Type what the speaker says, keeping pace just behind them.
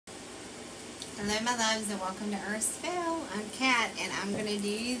Hello my loves and welcome to Earthsville. I'm Kat and I'm going to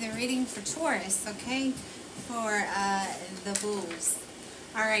do the reading for Taurus, okay, for the Bulls.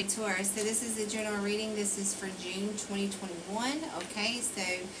 Alright Taurus, so this is a general reading. This is for June 2021, okay, so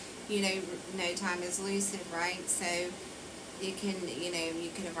you know no time is lucid, right, so you can, you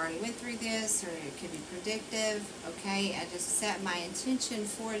could have already went through this or it could be predictive, okay. I just set my intention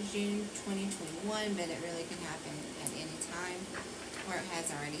for June 2021, but it really can happen at any time. Or it has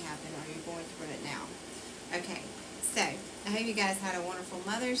already happened, or you're going through it now. Okay, so I hope you guys had a wonderful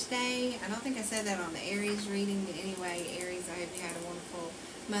Mother's Day. I don't think I said that on the Aries reading, but anyway, Aries, I hope you had a wonderful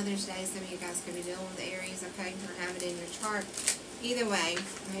Mother's Day. Some of you guys could be dealing with Aries, okay, or have it in your chart. Either way,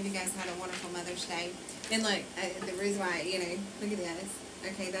 I hope you guys had a wonderful Mother's Day. And look, the reason why, look at this.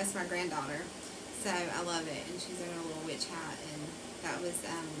 Okay, that's my granddaughter. So I love it, and she's in her little witch hat, and that was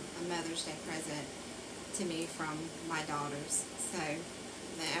a Mother's Day present to me from my daughters, so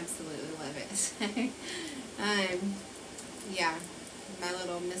I absolutely love it. Yeah, my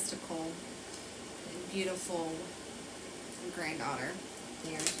little mystical, beautiful granddaughter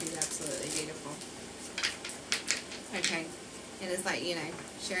here. She's absolutely beautiful. Okay, and it's like,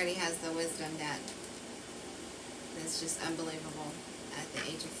 she already has the wisdom that's just unbelievable at the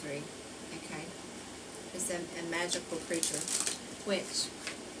age of 3. Okay, it's a magical creature, which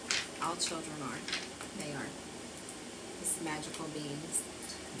all children are. They are. Just magical beings.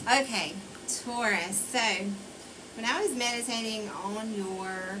 Okay, Taurus. So, when I was meditating on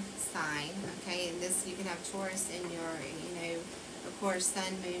your sign, okay, and this, you can have Taurus in your, of course,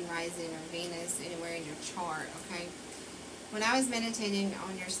 Sun, Moon, Rising, or Venus, anywhere in your chart, okay. When I was meditating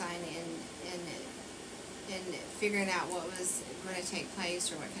on your sign and figuring out what was going to take place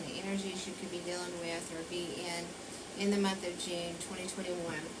or what kind of energies you could be dealing with or be in the month of June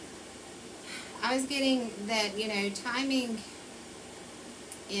 2021, I was getting that, timing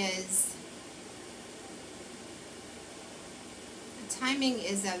is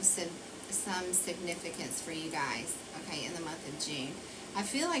of some significance for you guys, okay, in the month of June. I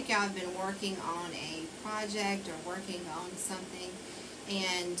feel like y'all have been working on a project or working on something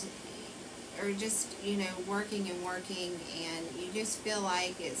or just, working and you just feel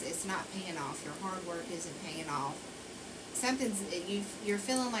like it's not paying off. Your hard work isn't paying off. You're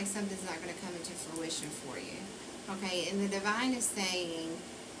feeling like something's not going to come into fruition for you, okay, and the divine is saying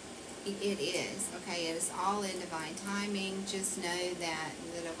it is, okay, it is all in divine timing. Just know that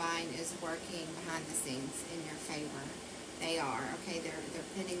the divine is working behind the scenes in your favor. They are, okay, they're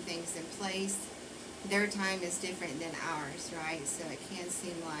putting things in place. Their time is different than ours, right, so it can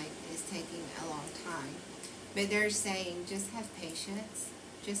seem like it's taking a long time, but they're saying just have patience,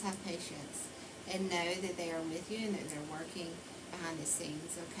 and know that they are with you and that they're working behind the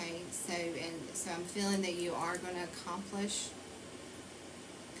scenes, okay? So I'm feeling that you are going to accomplish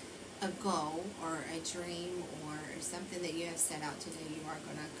a goal or a dream or something that you have set out to do. You are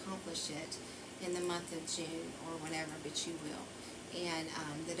going to accomplish it in the month of June or whenever, but you will. And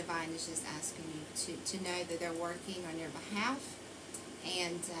the divine is just asking you to know that they're working on your behalf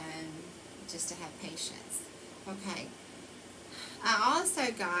and just to have patience, okay? I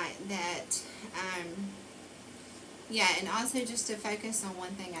also got that, and also just to focus on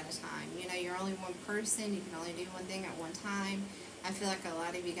one thing at a time. You're only one person. You can only do one thing at one time. I feel like a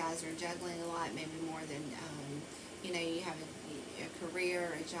lot of you guys are juggling a lot, maybe more than, you have a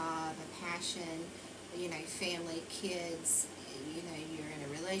career, a job, a passion, family, kids, you're in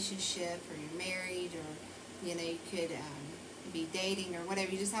a relationship or you're married or, you could be dating or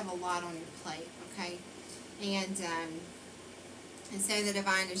whatever. You just have a lot on your plate, okay? And so the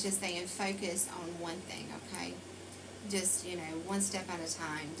divine is just saying focus on one thing, okay? Just, one step at a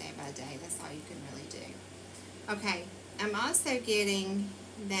time, day by day. That's all you can really do. Okay, I'm also getting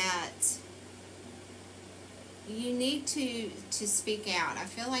that you need to speak out. I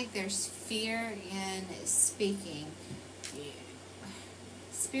feel like there's fear in speaking.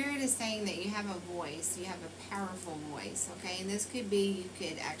 Spirit is saying that you have a voice. You have a powerful voice, okay? And this could be, you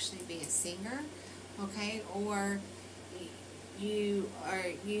could actually be a singer, okay? Or you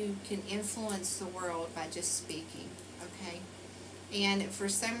can influence the world by just speaking, okay? And for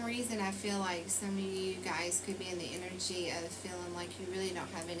some reason, I feel like some of you guys could be in the energy of feeling like you really don't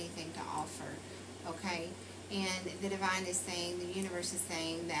have anything to offer, okay? And the divine is saying, the universe is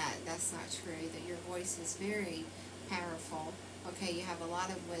saying that that's not true, that your voice is very powerful, okay? You have a lot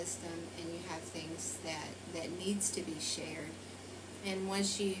of wisdom and you have things that needs to be shared. And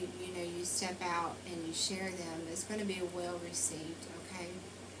once you step out and you share them, it's going to be well received, okay?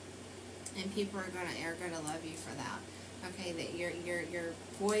 And people are going to love you for that, okay? That your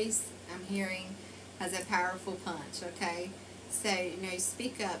voice, I'm hearing, has a powerful punch, okay? So,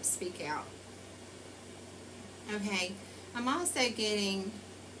 speak up, speak out, Okay, I'm also getting,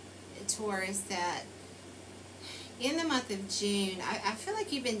 Taurus, that in the month of June, I feel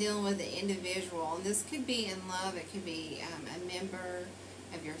like you've been dealing with an individual, and this could be in love, it could be a member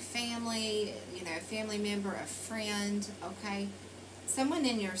of your family, you know, a family member, a friend, okay? Someone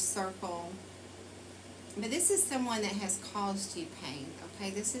in your circle, but this is someone that has caused you pain, okay?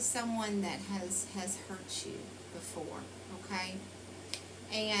 This is someone that has hurt you before, okay?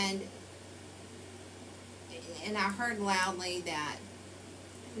 And I heard loudly that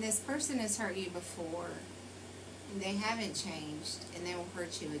this person has hurt you before, and they haven't changed, and they will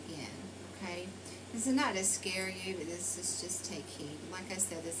hurt you again, okay? This is not to scare you, but this is just take heed. Like I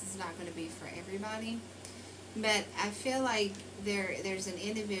said, this is not going to be for everybody, but I feel like there's an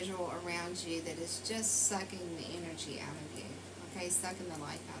individual around you that is just sucking the energy out of you, okay? Sucking the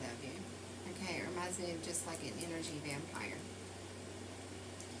life out of you, okay? It reminds me of just like an energy vampire.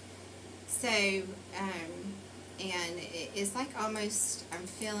 So, and it's like almost, I'm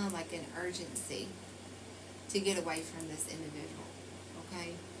feeling like an urgency to get away from this individual,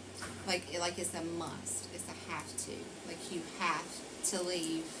 okay? Like it's a must, it's a have to. Like you have to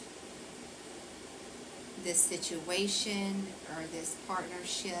leave this situation or this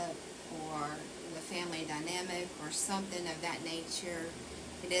partnership or the family dynamic or something of that nature.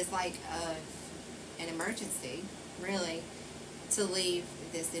 It is like an emergency, really, to leave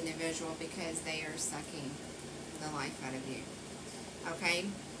this individual because they are sucking the life out of you, okay?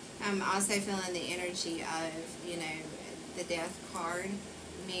 I'm also feeling the energy of, you know, the Death card,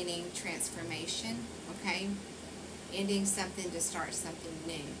 meaning transformation, okay? Ending something to start something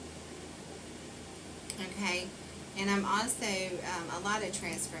new, okay? And I'm also, a lot of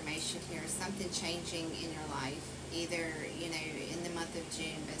transformation here, something changing in your life, either, you know, in the month of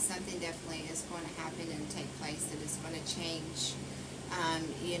June, but something definitely is going to happen and take place that is going to change,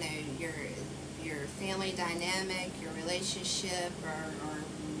 you know, your family dynamic, your relationship, or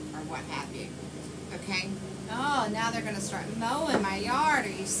what have you, okay? Oh, now they're going to start mowing my yard. Are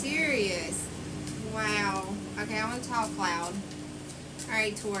you serious? Wow. Okay, I want to talk loud.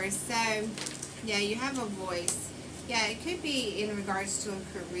 Alright, Taurus. So, yeah, you have a voice. Yeah, it could be in regards to a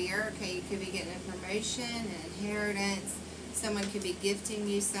career. Okay, you could be getting a promotion, an inheritance. Someone could be gifting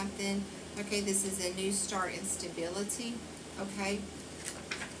you something. Okay, this is a new start in stability. Okay.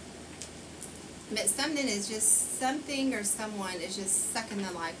 But something is just, something or someone is just sucking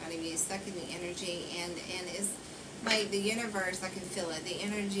the life out of you, sucking the energy, and it's like the universe, I can feel it. The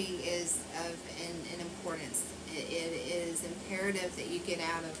energy is of an importance. It is imperative that you get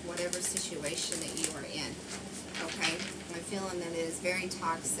out of whatever situation that you are in, okay? I'm feeling that it is very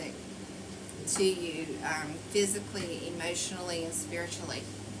toxic to you, physically, emotionally, and spiritually,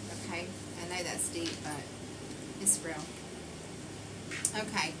 okay? I know that's deep, but it's real.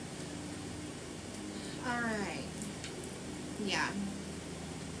 Okay. Alright. Yeah.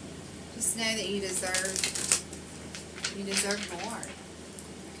 Just know that you deserve more.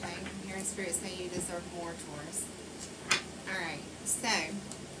 Okay? I'm hearing Spirit say you deserve more, Taurus. Alright. So,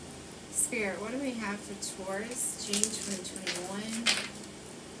 Spirit, what do we have for Taurus? June 2021.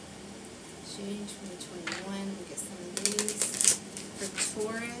 June 2021. We'll get some of these. For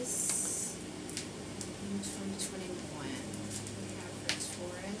Taurus. June 2021. We have for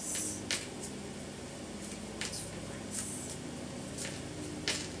Taurus.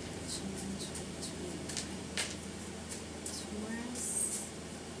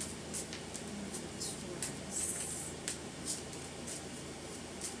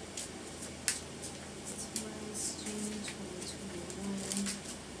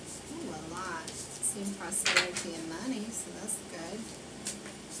 Prosperity and money, so that's good.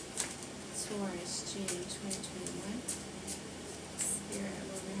 Taurus, June 2021. Spirit,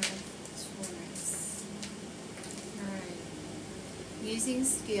 what we have for Taurus. Alright. Using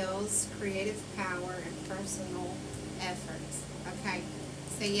skills, creative power, and personal efforts. Okay.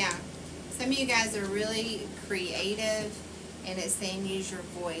 So yeah, some of you guys are really creative, and it's saying use your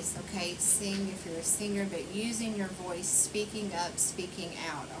voice, okay? Sing if you're a singer, but using your voice, speaking up, speaking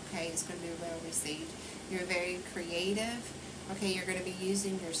out, okay? It's going to be well received. You're very creative, okay? You're going to be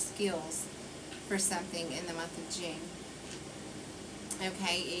using your skills for something in the month of June,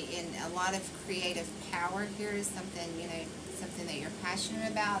 okay? And a lot of creative power here is something, you know, something that you're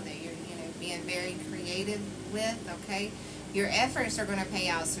passionate about, that you're, you know, being very creative with, okay? Your efforts are going to pay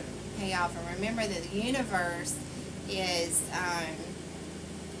off, and remember that the universe is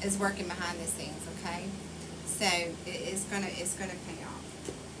working behind the scenes, okay? So it's gonna pay off,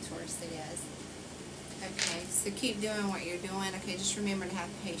 Taurus. It is. Okay, so keep doing what you're doing. Okay, just remember to have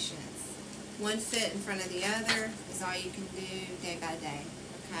patience. One foot in front of the other is all you can do day by day.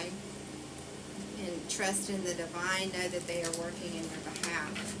 Okay, and trust in the divine. Know that they are working in your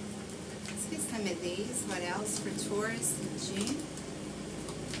behalf. Let's get some of these. What else for Taurus in June?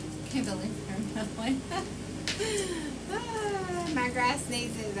 Can't believe I'm going. My grass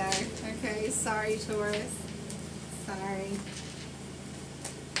needs it though. Okay, sorry Taurus. Sorry.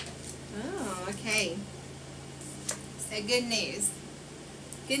 Oh, okay. So good news.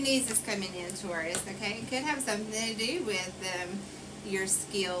 Good news is coming in, Taurus, okay? It could have something to do with your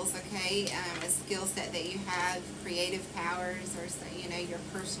skills, okay? A skill set that you have, creative powers, or, you know, your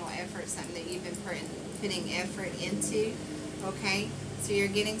personal effort, something that you've been putting effort into, okay? So you're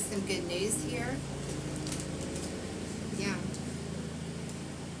getting some good news here. Yeah.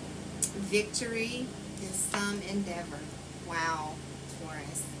 Victory in some endeavor. Wow,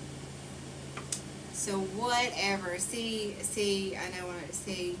 Taurus. So whatever, see, I know when I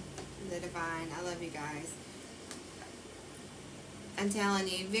see the divine, I love you guys. I'm telling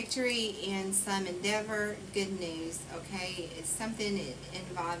you, victory in some endeavor, good news, okay? It's something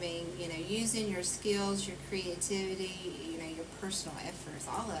involving, you know, using your skills, your creativity, you know, your personal efforts,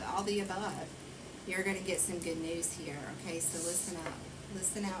 all the above. You're going to get some good news here, okay? So listen out.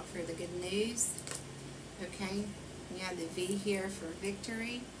 Listen out for the good news, okay? You have the V here for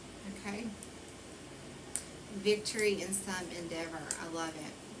victory, okay? Victory in some endeavor. I love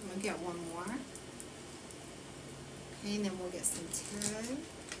it. We'll get one more. Okay, and then we'll get some tarot.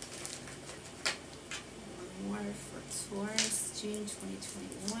 One more for Taurus, June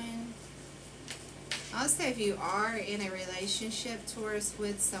 2021. Also, if you are in a relationship, Taurus,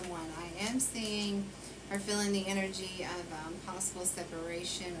 with someone, I am seeing or feeling the energy of possible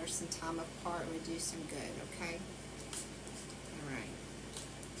separation or some time apart would do some good, okay? All right.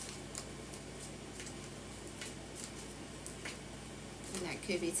 And that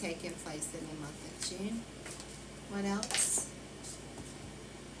could be taking place in the month of June. What else?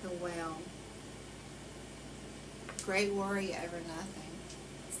 The Whale. Great worry over nothing.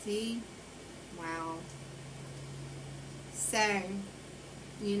 See? Wow. So,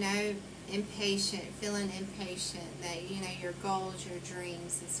 you know, impatient, feeling impatient that, you know, your goals, your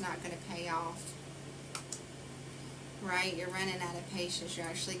dreams, it's not going to pay off. Right? You're running out of patience. You're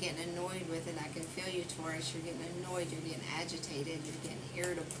actually getting annoyed with it. I can feel you, Taurus. You're getting annoyed. You're getting agitated. You're getting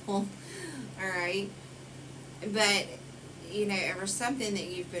irritable. All right? But, you know, over something that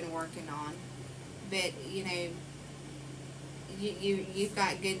you've been working on. But, you know, you've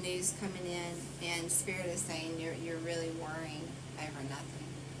got good news coming in. And Spirit is saying you're really worrying over nothing.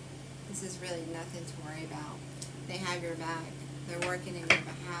 This is really nothing to worry about. They have your back. They're working in your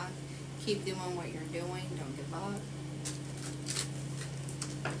behalf. Keep doing what you're doing. Don't give up.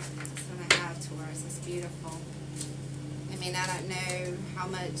 That's what I have, Taurus. It's beautiful. I mean, I don't know how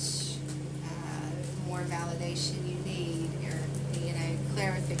much more validation you need, or, you know,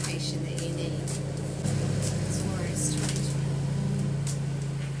 clarification that you need. Taurus 2021.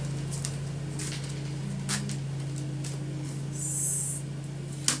 Yes.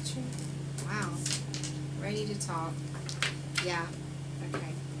 Wow. Ready to talk. Yeah.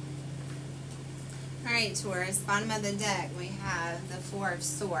 Okay. Alright, Taurus, bottom of the deck, we have the Four of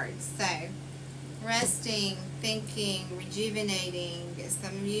Swords. So, resting, thinking, rejuvenating.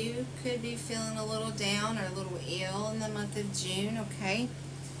 Some of you could be feeling a little down or a little ill in the month of June, okay?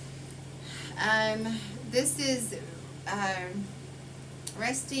 This is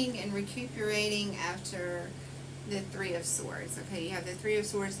resting and recuperating after the Three of Swords, okay? You have the Three of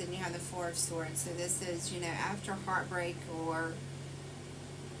Swords, then you have the Four of Swords. So this is, you know, after heartbreak or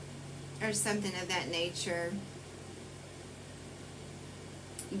something of that nature,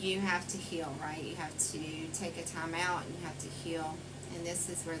 you have to heal, right? You have to take a time out and you have to heal. And this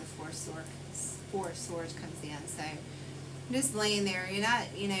is where the Four of Swords comes in. So just laying there, you're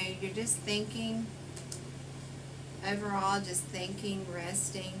not, you know, you're just thinking, overall just thinking,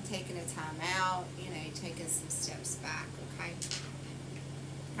 resting, taking a time out, you know, taking some steps back, okay?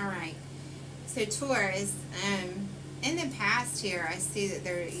 Alright. So Taurus, in the past here, I see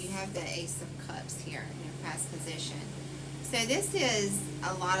that you have the Ace of Cups here in your past position. So this is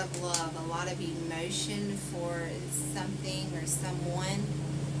a lot of love, a lot of emotion for something or someone,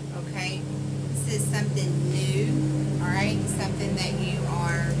 okay? This is something new, alright? Something that you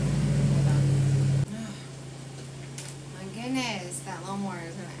are, hold on. Oh, my goodness, that lawnmower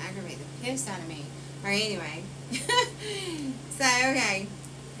is going to aggravate the piss out of me. Alright, anyway. So, okay.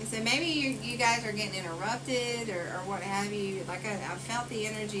 So maybe you guys are getting interrupted or what have you. Like I felt the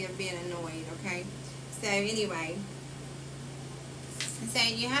energy of being annoyed, okay? So anyway, so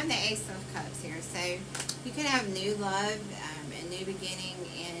you have the Ace of Cups here. So you could have new love, a new beginning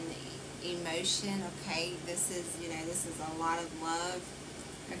in emotion, okay? This is, you know, this is a lot of love,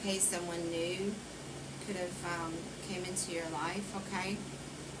 okay? Someone new, could have came into your life, okay?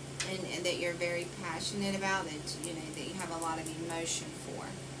 And that you're very passionate about, that you know that you have a lot of emotion for,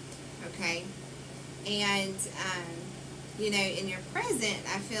 okay? And you know, in your present,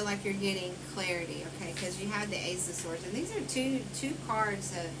 I feel like you're getting clarity, okay? Because you have the Ace of Swords, and these are two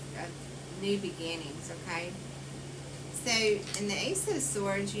cards of new beginnings, okay? So in the Ace of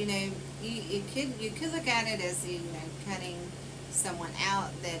Swords, you know, you could look at it as, you know, cutting someone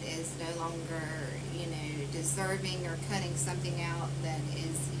out that is no longer, you know, deserving, or cutting something out that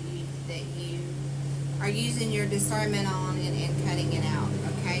you are using your discernment on, and cutting it out,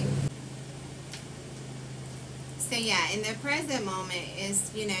 okay? So yeah, in the present moment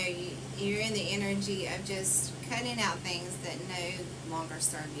is, you know, you're in the energy of just cutting out things that no longer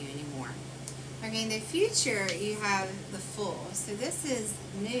serve you anymore. Okay, in the future, you have the Fool. So this is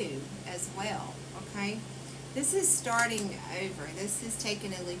new as well, okay? This is starting over. This is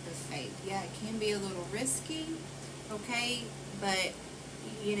taking a leap of faith. Yeah, it can be a little risky, okay? But,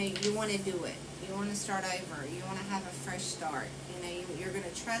 you know, you want to do it. You want to start over. You want to have a fresh start. You know, you're going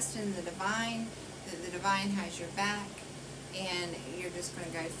to trust in the Divine. The Divine has your back, and you're just going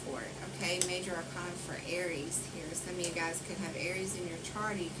to go for it, okay? Major Arcana for Aries here. Some of you guys could have Aries in your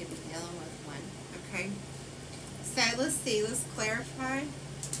chart, or you could be dealing with one, okay? So let's see, let's clarify.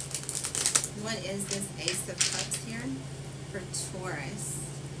 What is this Ace of Cups here for Taurus?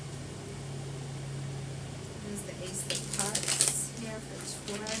 What is the Ace of Cups here for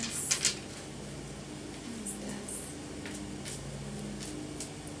Taurus? What is this?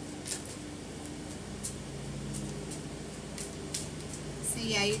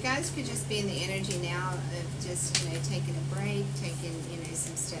 Yeah, you guys could just be in the energy now of just, you know, taking a break, taking, you know,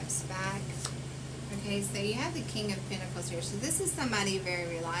 some steps back. Okay, so you have the King of Pentacles here. So this is somebody very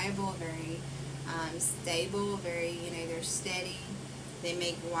reliable, very stable, very, you know, they're steady. They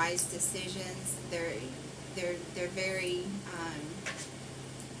make wise decisions. They're very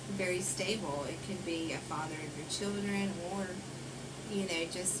very stable. It could be a father of your children, or, you know,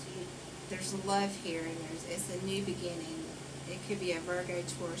 just there's love here, and it's a new beginning. It could be a Virgo,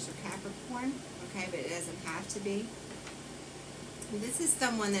 Taurus, or Capricorn, okay, but it doesn't have to be. This is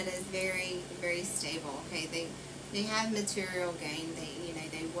someone that is very, very stable, okay. They have material gain. You know,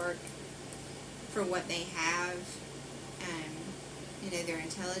 they work for what they have. You know, they're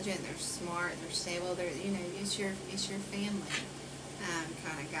intelligent, they're smart, they're stable. They're, you know, it's your family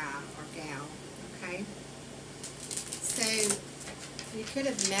kind of guy or gal, okay. So you could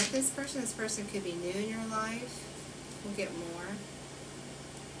have met this person. This person could be new in your life. We'll get more.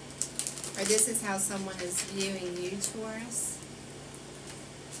 Or this is how someone is viewing you, Taurus.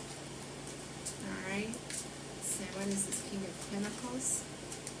 Alright. So what is this King of Pentacles?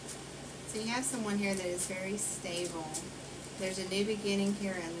 So you have someone here that is very stable. There's a new beginning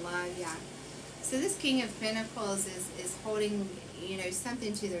here in love, yeah. So this King of Pentacles is holding, you know,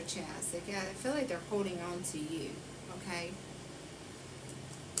 something to their chest. I feel like they're holding on to you, okay?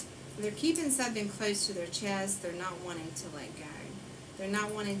 They're keeping something close to their chest. They're not wanting to let go. They're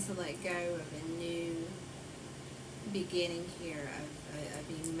not wanting to let go of a new beginning here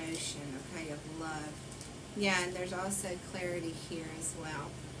of emotion, okay, of love. Yeah, and there's also clarity here as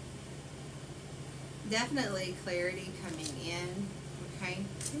well. Definitely clarity coming in, okay.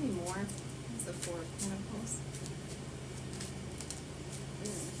 Any more? It's the Four of Pentacles.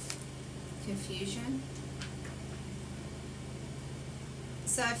 Confusion.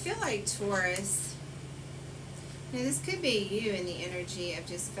 So I feel like Taurus, you know, this could be you in the energy of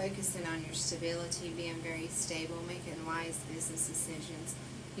just focusing on your stability, being very stable, making wise business decisions.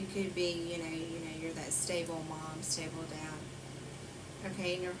 You could be, you know, you're that stable mom, stable dad.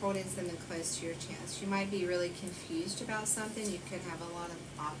 Okay, and you're holding something close to your chest. You might be really confused about something. You could have a lot of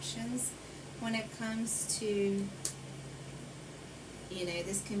options when it comes to, you know,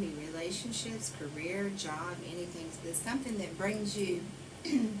 this can be relationships, career, job, anything. There's something that brings you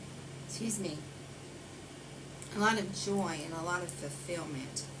excuse me, a lot of joy and a lot of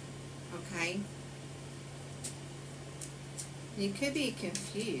fulfillment, okay? You could be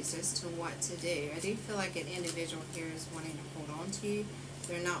confused as to what to do. I do feel like an individual here is wanting to hold on to you.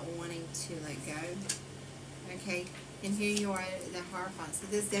 They're not wanting to let go, okay? And here you are, the Hierophant. So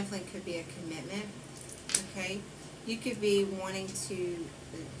this definitely could be a commitment, okay? You could be wanting to,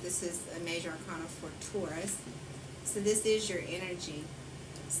 this is a major arcana for Taurus, so this is your energy.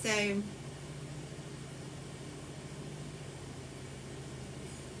 So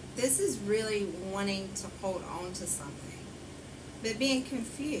this is really wanting to hold on to something, but being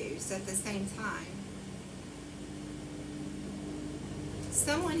confused at the same time.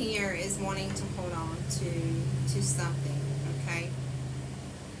 Someone here is wanting to hold on to something, okay?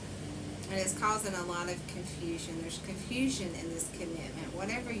 And it's causing a lot of confusion. There's confusion in this commitment.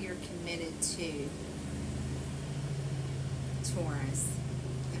 Whatever you're committed to, Taurus,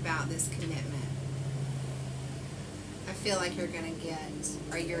 about this commitment, I feel like you're going to get,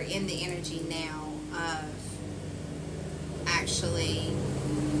 or you're in the energy now of actually,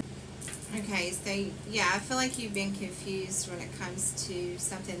 okay, so yeah, I feel like you've been confused when it comes to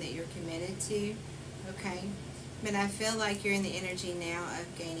something that you're committed to, okay? But I feel like you're in the energy now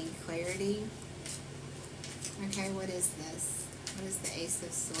of gaining clarity. Okay, what is this? What is the Ace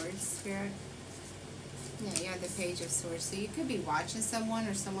of Swords, Spirit? Yeah, you have the Page of Swords. So you could be watching someone,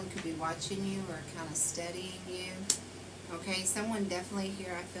 or someone could be watching you, or kind of studying you. Okay, someone definitely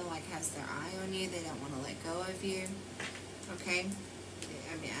here I feel like has their eye on you. They don't want to let go of you. Okay,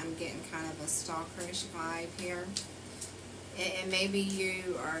 I mean, I'm getting kind of a stalkerish vibe here. And maybe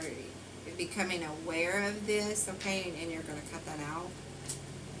you are becoming aware of this, okay, and you're going to cut that out.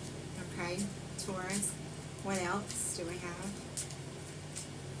 Okay, Taurus. What else do we have?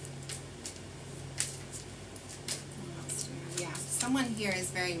 What else do we have? Yeah, someone here is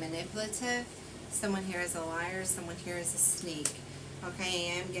very manipulative. Someone here is a liar. Someone here is a sneak.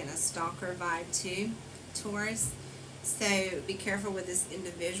 Okay, I am getting a stalker vibe too, Taurus. So be careful with this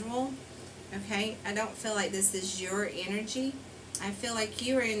individual. Okay, I don't feel like this is your energy. I feel like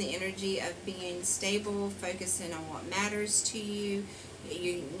you are in the energy of being stable, focusing on what matters to you,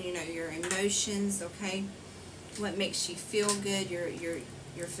 you know, your emotions, okay? What makes you feel good,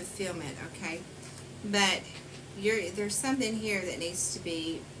 your fulfillment, okay? But there's something here that needs to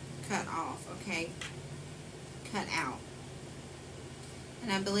be cut off, okay? Cut out.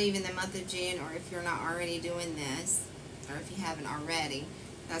 And I believe in the month of June, or if you're not already doing this, or if you haven't already,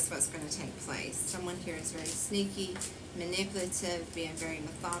 that's what's going to take place. Someone here is very sneaky, manipulative, being very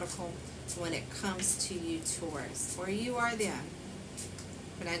methodical when it comes to you, Taurus. Or you are them.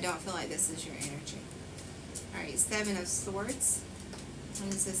 But I don't feel like this is your energy. Alright, Seven of Swords.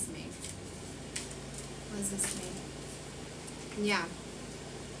 What does this mean? What does this mean? Yeah.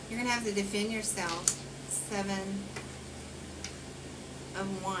 You're going to have to defend yourself. Seven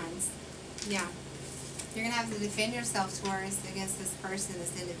of Wands. Yeah. You're going to have to defend yourself, Taurus, against this person,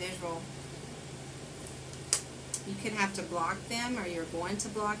 this individual. You could have to block them, or you're going to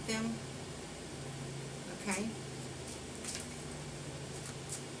block them. Okay?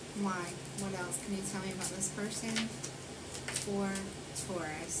 Why? What else? Can you tell me about this person? For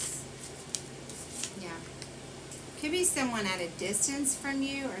Taurus. Yeah. Could be someone at a distance from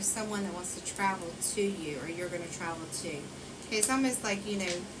you, or someone that wants to travel to you, or you're going to travel to. Okay, it's almost like, you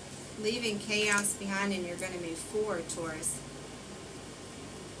know, leaving chaos behind and you're going to move forward, Taurus.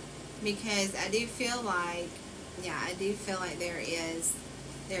 Because I do feel like, yeah, I do feel like there is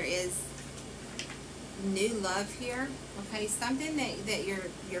new love here. Okay, something that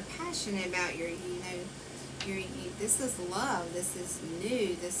you're passionate about. This is love. This is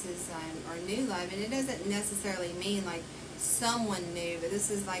new. This is or new love, and it doesn't necessarily mean like someone new, but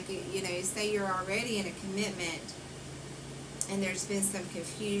this is like, you know, say you're already in a commitment, and there's been some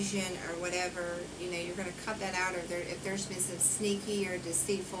confusion or whatever, you know, you're going to cut that out. Or if there's been some sneaky or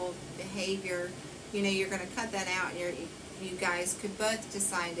deceitful behavior, you know, you're going to cut that out, and you guys could both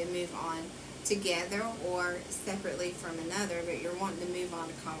decide to move on together or separately from another, but you're wanting to move on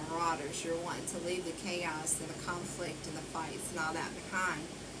to camaraderie. You're wanting to leave the chaos and the conflict and the fights and all that behind,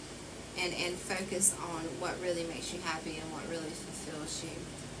 and focus on what really makes you happy and what really fulfills you.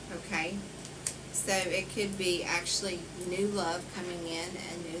 Okay? So it could be actually new love coming in,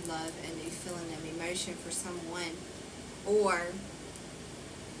 and new love and new feeling of emotion for someone, or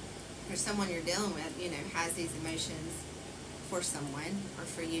for someone you're dealing with, you know, has these emotions for someone, or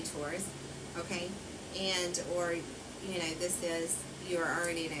for you, Taurus. Okay? And, or, you know, this is, you're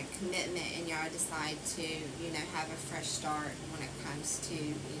already in a commitment and y'all decide to, you know, have a fresh start when it comes to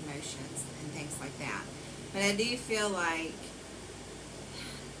emotions and things like that. But I do feel like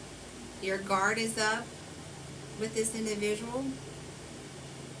your guard is up with this individual.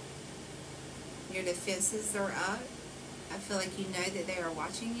 Your defenses are up. I feel like you know that they are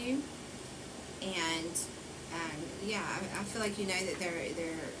watching you. And, yeah, I feel like you know that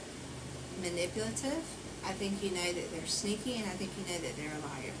they're manipulative. I think you know that they're sneaky, and I think you know that they're a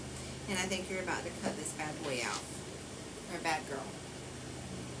liar. And I think you're about to cut this bad boy out, or a bad girl.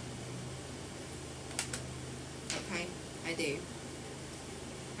 Okay? I do.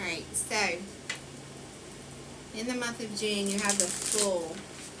 Alright, so in the month of June, you have the Fool.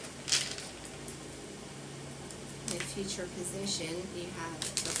 In future position, you have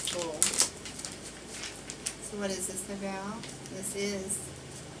the Fool. So what is this about? This is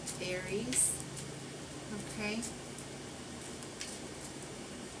Aries. Okay.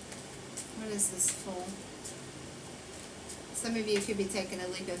 What is this for? Some of you could be taking a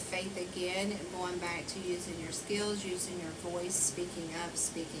leap of faith again, going back to using your skills, using your voice, speaking up,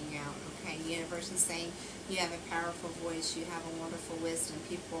 speaking out. Okay, the universe is saying you have a powerful voice, you have a wonderful wisdom.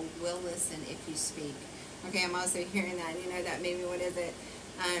 People will listen if you speak. Okay, I'm also hearing that. You know that maybe, what is it?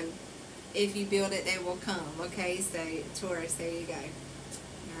 If you build it, they will come. Okay, so Taurus, there you go.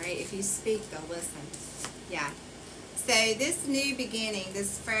 All right, if you speak, they'll listen. Yeah. So this new beginning,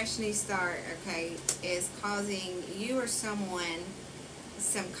 this fresh new start, okay, is causing you or someone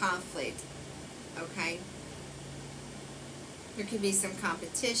some conflict, okay? There could be some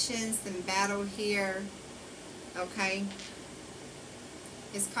competition, some battle here, okay?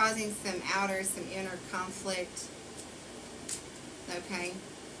 It's causing some outer, some inner conflict, okay?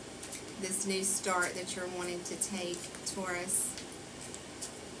 This new start that you're wanting to take, Taurus.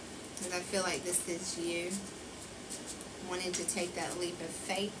 And I feel like this is you wanting to take that leap of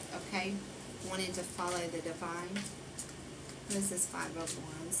faith, okay? Wanting to follow the divine. What is this 5 of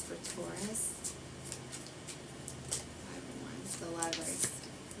Wands for Taurus? 5 of Wands, the Lovers.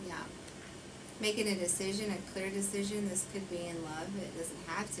 Yeah. Making a decision, a clear decision. This could be in love. It doesn't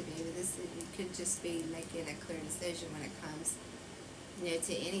have to be, but this, it could just be making a clear decision when it comes, you know,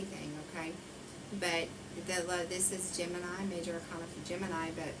 to anything, okay? But this is Gemini, major arcana for Gemini,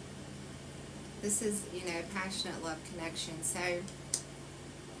 but this is, you know, passionate love connection. So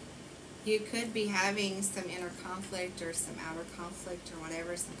you could be having some inner conflict or some outer conflict or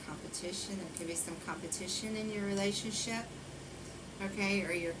whatever, some competition. There could be some competition in your relationship, okay,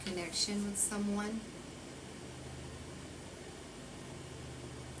 or your connection with someone.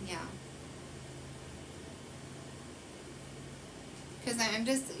 Yeah. Because I'm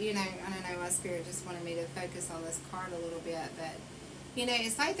just, you know, I don't know, my spirit just wanted me to focus on this card a little bit, but you know,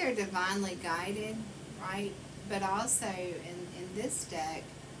 it's like they're divinely guided, right? But also, in this deck,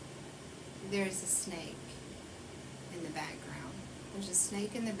 there's a snake in the background. There's a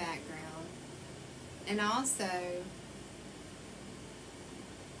snake in the background. And also,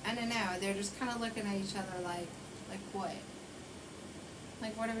 I don't know, they're just kind of looking at each other like what?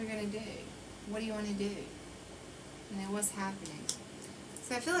 Like, what are we going to do? What do you want to do? You know, what's happening?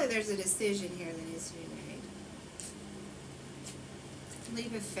 So I feel like there's a decision here that needs to be made.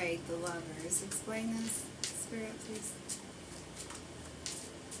 Leap of faith, the Lovers. Explain this, Spirit, please.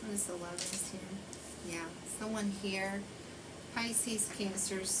 What is the Lovers here? Yeah, someone here. Pisces,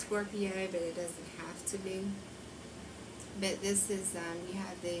 Cancer, Scorpio, but it doesn't have to be. But this is, you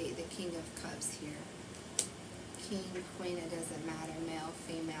have the King of Cups here. King, Queen, it doesn't matter. Male,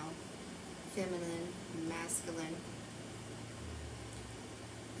 female, feminine, masculine.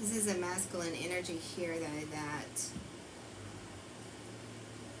 This is a masculine energy here, though, that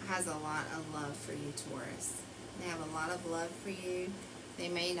has a lot of love for you, Taurus. They have a lot of love for you. They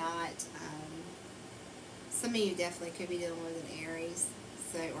may not, some of you definitely could be dealing with an Aries,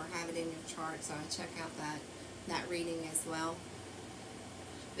 so, or have it in your chart, so I'll check out that reading as well.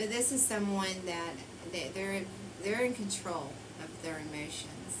 But this is someone that they're in control of their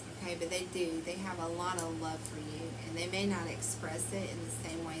emotions, okay? But they have a lot of love for you, and they may not express it in the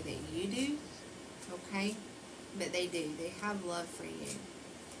same way that you do, okay? But they do. They have love for you.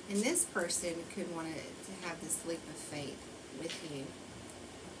 And this person could want to have this leap of faith with you.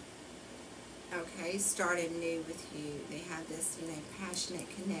 Okay, starting new with you. They have this, you know, passionate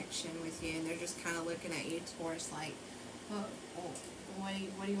connection with you, and they're just kind of looking at you, Taurus, like, well, what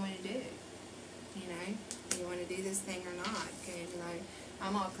do you want to do? You know, do you want to do this thing or not? Because, you know,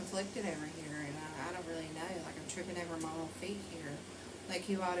 I'm all conflicted over here, and I don't really know. Like, I'm tripping over my own feet here. Like,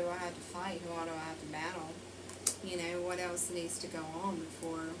 who all do I have to fight? Who all do I have to battle? You know, what else needs to go on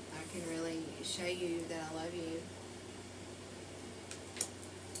before I can really show you that I love you?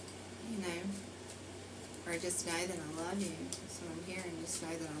 You know, or just know that I love you. That's what I'm hearing. Just know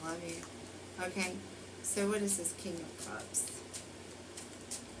that I love you. Okay, so what is this King of Cups?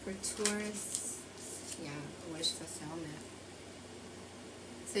 For Taurus, yeah, wish fulfillment.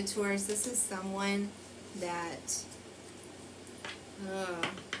 So Taurus, this is someone that,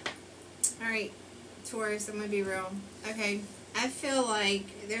 alright, Taurus, I'm going to be real. Okay, I feel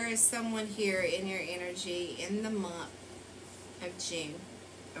like there is someone here in your energy in the month of June,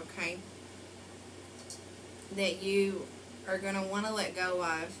 okay, that you are going to want to let go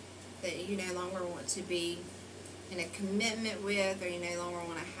of, that you no longer want to be in a commitment with, or you no longer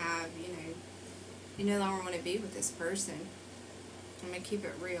want to have, you know, you no longer want to be with this person. I'm going to keep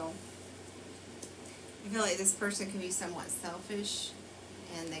it real. I feel like this person can be somewhat selfish,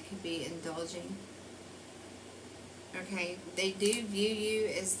 and they could be indulging. Okay, they do view you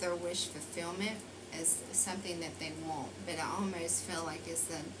as their wish fulfillment, as something that they want, but I almost feel like it's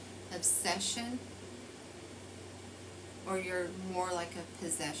obsession, or you're more like a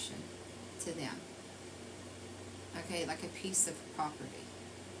possession to them. Okay, like a piece of property.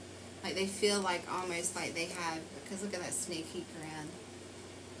 Like they feel like almost like they have, because look at that sneaky grin.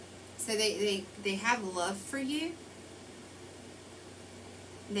 So they have love for you.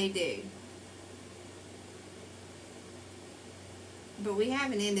 They do. But we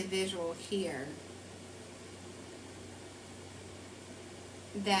have an individual here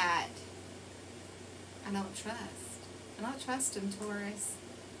that I don't trust. I don't trust him, Taurus.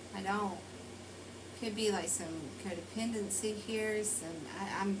 I don't. Could be like some codependency here.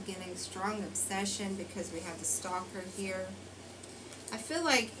 I'm getting strong obsession because we have the stalker here. I feel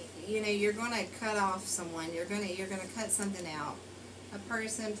like, you know, you're going to cut off someone. You're going to cut something out. A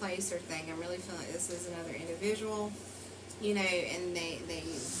person, place, or thing. I'm really feeling like this is another individual. You know, and they've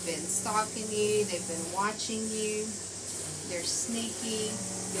been stalking you. They've been watching you. They're sneaky.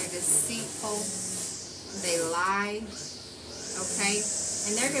 They're deceitful. They lie. Okay?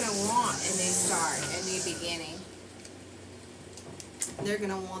 And they're going to want a new start, a new beginning. They're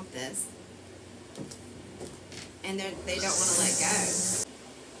going to want this. And they don't want to let go.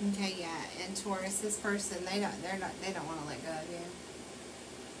 Okay, yeah. And Taurus, this person, they don't want to let go of you.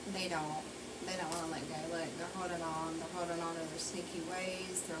 They don't want to let go. Look, they're holding on. They're holding on to their sneaky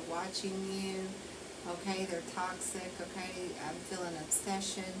ways. They're watching you. Okay, they're toxic. Okay, I'm feeling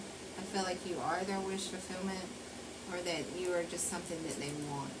obsession. I feel like you are their wish fulfillment, or that you are just something that they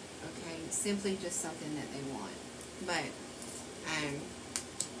want. Okay, simply just something that they want. But,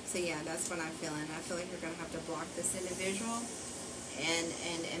 so yeah, that's what I'm feeling. I feel like you're going to have to block this individual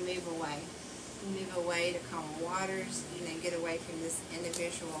and move away. Move away to calmer waters, you know, get away from this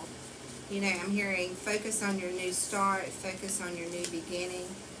individual. You know, I'm hearing focus on your new start, focus on your new beginning.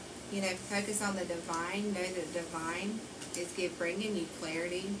 You know, focus on the divine. Know that the divine is bringing you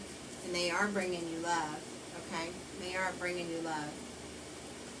clarity, and they are bringing you love, okay? They are bringing you love.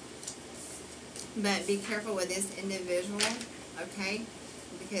 But be careful with this individual, okay?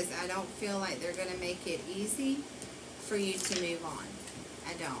 Because I don't feel like they're going to make it easy for you to move on.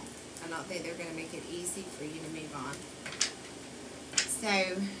 I don't think they're going to make it easy for you to move on.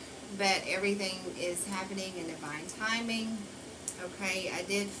 So, but everything is happening in divine timing. Okay, I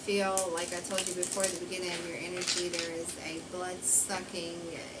did feel, like I told you before at the beginning of your energy, there is a blood-sucking,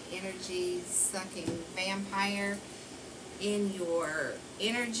 energy-sucking vampire in your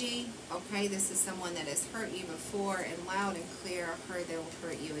energy. Okay, this is someone that has hurt you before, and loud and clear, I've heard they will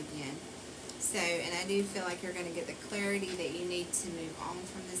hurt you again. So, and I do feel like you're going to get the clarity that you need to move on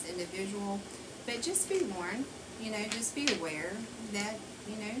from this individual. But just be warned, you know, just be aware that,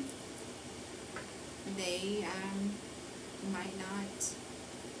 you know, they might not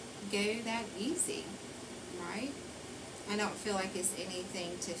go that easy, right? I don't feel like it's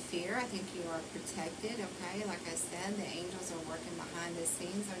anything to fear. I think you are protected, okay? Like I said, the angels are working behind the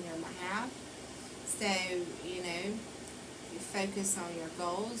scenes on your behalf. So, you know, you focus on your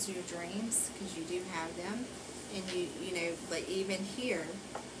goals, your dreams, because you do have them. And you know, but even here,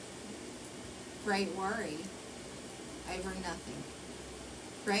 great worry over nothing.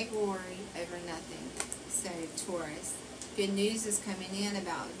 Great worry over nothing. So, Taurus, good news is coming in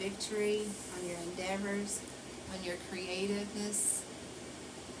about victory on your endeavors, on your creativeness,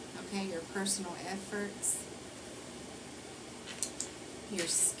 okay, your personal efforts, your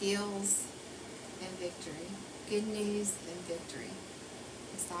skills, and victory. Good news and victory.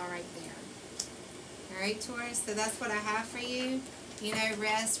 It's all right there. All right, Taurus, so that's what I have for you. You know,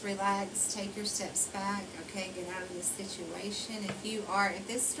 rest, relax, take your steps back, okay, get out of this situation. If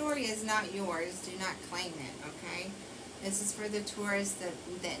this story is not yours, do not claim it, okay? This is for the Taurus that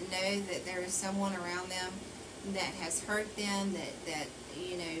know that there is someone around them that has hurt them, that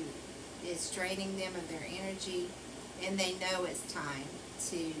you know, is draining them of their energy, and they know it's time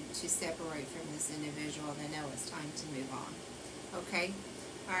to separate from this individual. They know it's time to move on. Okay?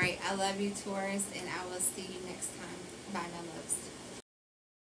 Alright, I love you, Taurus, and I will see you next time. Bye, my loves.